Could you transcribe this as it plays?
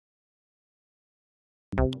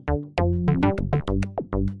This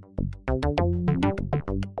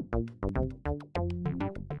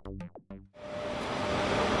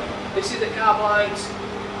is the carbide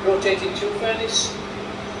rotating tube furnace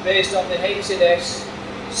based on the HZS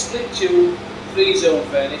split tube 3-zone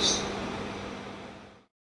furnace.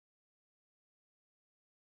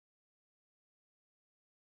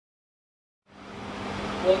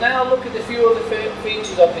 We'll now look at a few of the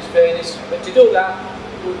features of this furnace, but to do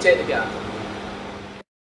that we'll take the gap.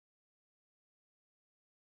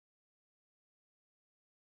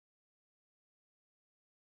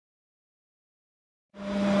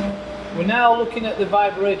 We're now looking at the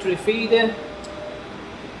vibratory feeder,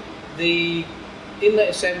 the inlet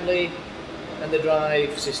assembly and the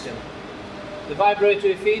drive system. The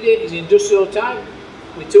vibratory feeder is industrial type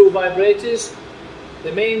with 2 vibrators.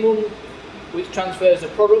 The main one which transfers the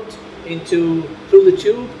product through the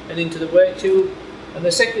tube and into the work tube, and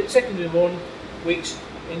the secondary one which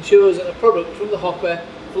ensures that the product from the hopper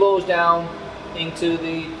flows down into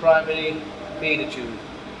the primary feeder tube.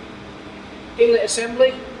 Inlet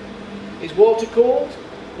assembly is water cooled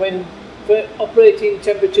when operating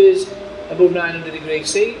temperatures above 900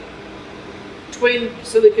 degrees C. Twin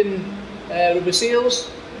silicon rubber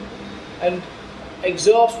seals and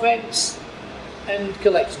exhaust vents and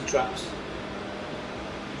collection traps.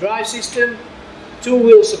 Drive system,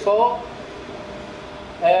 2-wheel support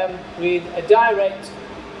with a direct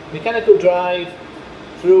mechanical drive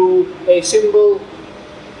through a simple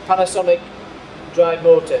Panasonic drive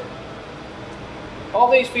motor. All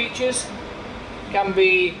these features can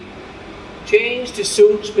be changed to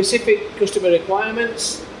suit specific customer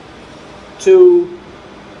requirements, to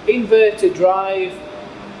inverter drive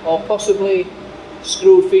or possibly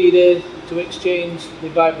screw feeder to exchange the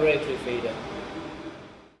vibratory feeder.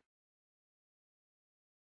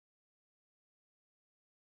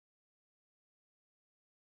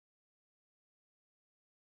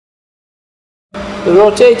 The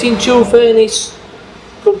rotating tube furnace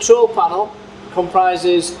control panel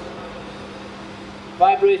comprises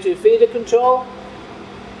vibratory feeder control,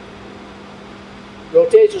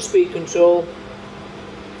 rotational speed control,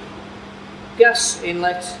 gas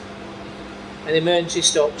inlet and emergency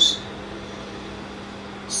stops.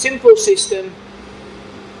 Simple system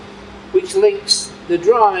which links the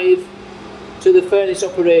drive to the furnace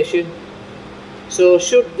operation, so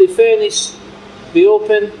should the furnace be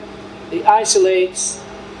open, it isolates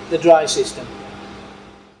the drive system.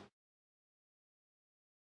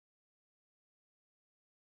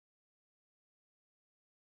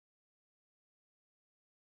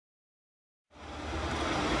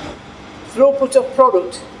 Throughput of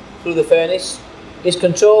product through the furnace is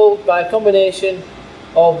controlled by a combination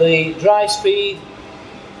of the drive speed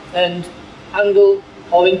and angle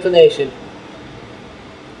of inclination.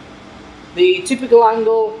 The typical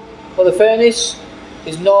angle for the furnace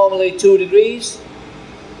is normally 2 degrees,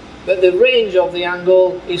 but the range of the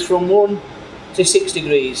angle is from 1 to 6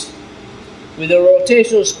 degrees, with a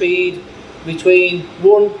rotational speed between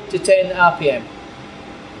 1 to 10 RPM.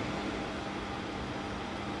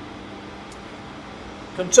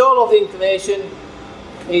 Control of the inclination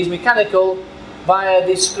is mechanical via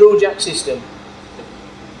the screw jack system.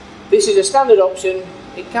 This is a standard option.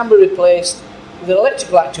 It can be replaced with an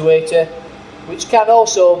electrical actuator which can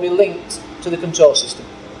also be linked to the control system.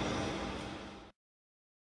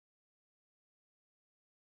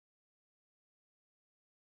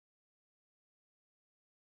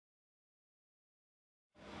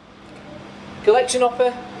 Collection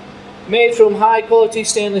hopper made from high quality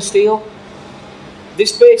stainless steel.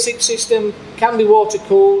 This basic system can be water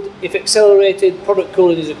cooled if accelerated product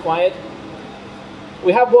cooling is required.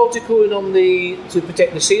 We have water cooling on to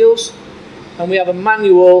protect the seals, and we have a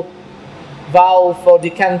manual valve for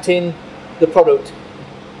decanting the product.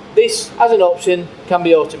 This, as an option, can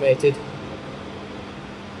be automated.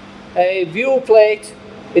 A view plate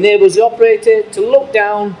enables the operator to look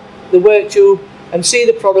down the work tube and see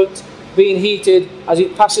the product being heated as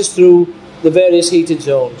it passes through the various heated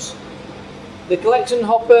zones. The collection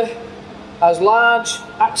hopper has large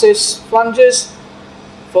access flanges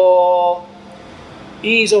for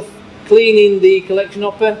ease of cleaning the collection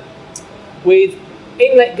hopper, with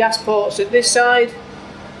inlet gas ports at this side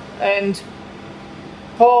and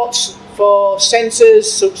ports for sensors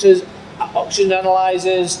such as oxygen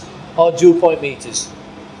analyzers or dew point meters.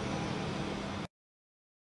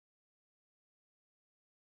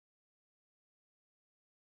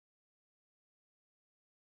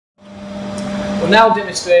 We'll now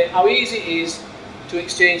demonstrate how easy it is to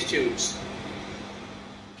exchange tubes.